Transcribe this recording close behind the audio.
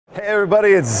Hey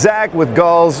everybody, it's Zach with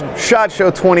Gulls, SHOT Show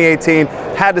 2018.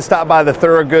 Had to stop by the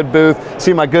Thorogood booth,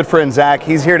 see my good friend Zach.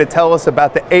 He's here to tell us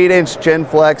about the 8-inch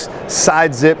GenFlex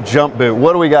side zip jump boot.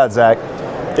 What do we got, Zach?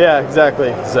 Yeah,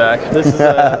 exactly, Zach. This is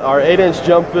our 8-inch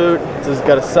jump boot. It's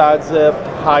got a side zip,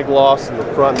 high gloss in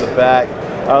the front and the back.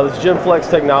 This GenFlex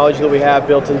technology that we have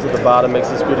built into the bottom makes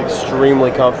this boot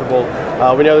extremely comfortable.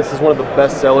 We know this is one of the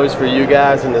best sellers for you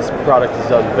guys, and this product has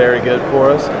done very good for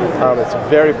us. It's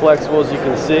very flexible, as you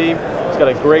can see. It's got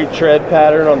a great tread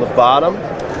pattern on the bottom.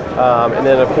 And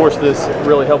then, of course, this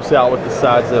really helps out with the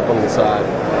side zip on the side.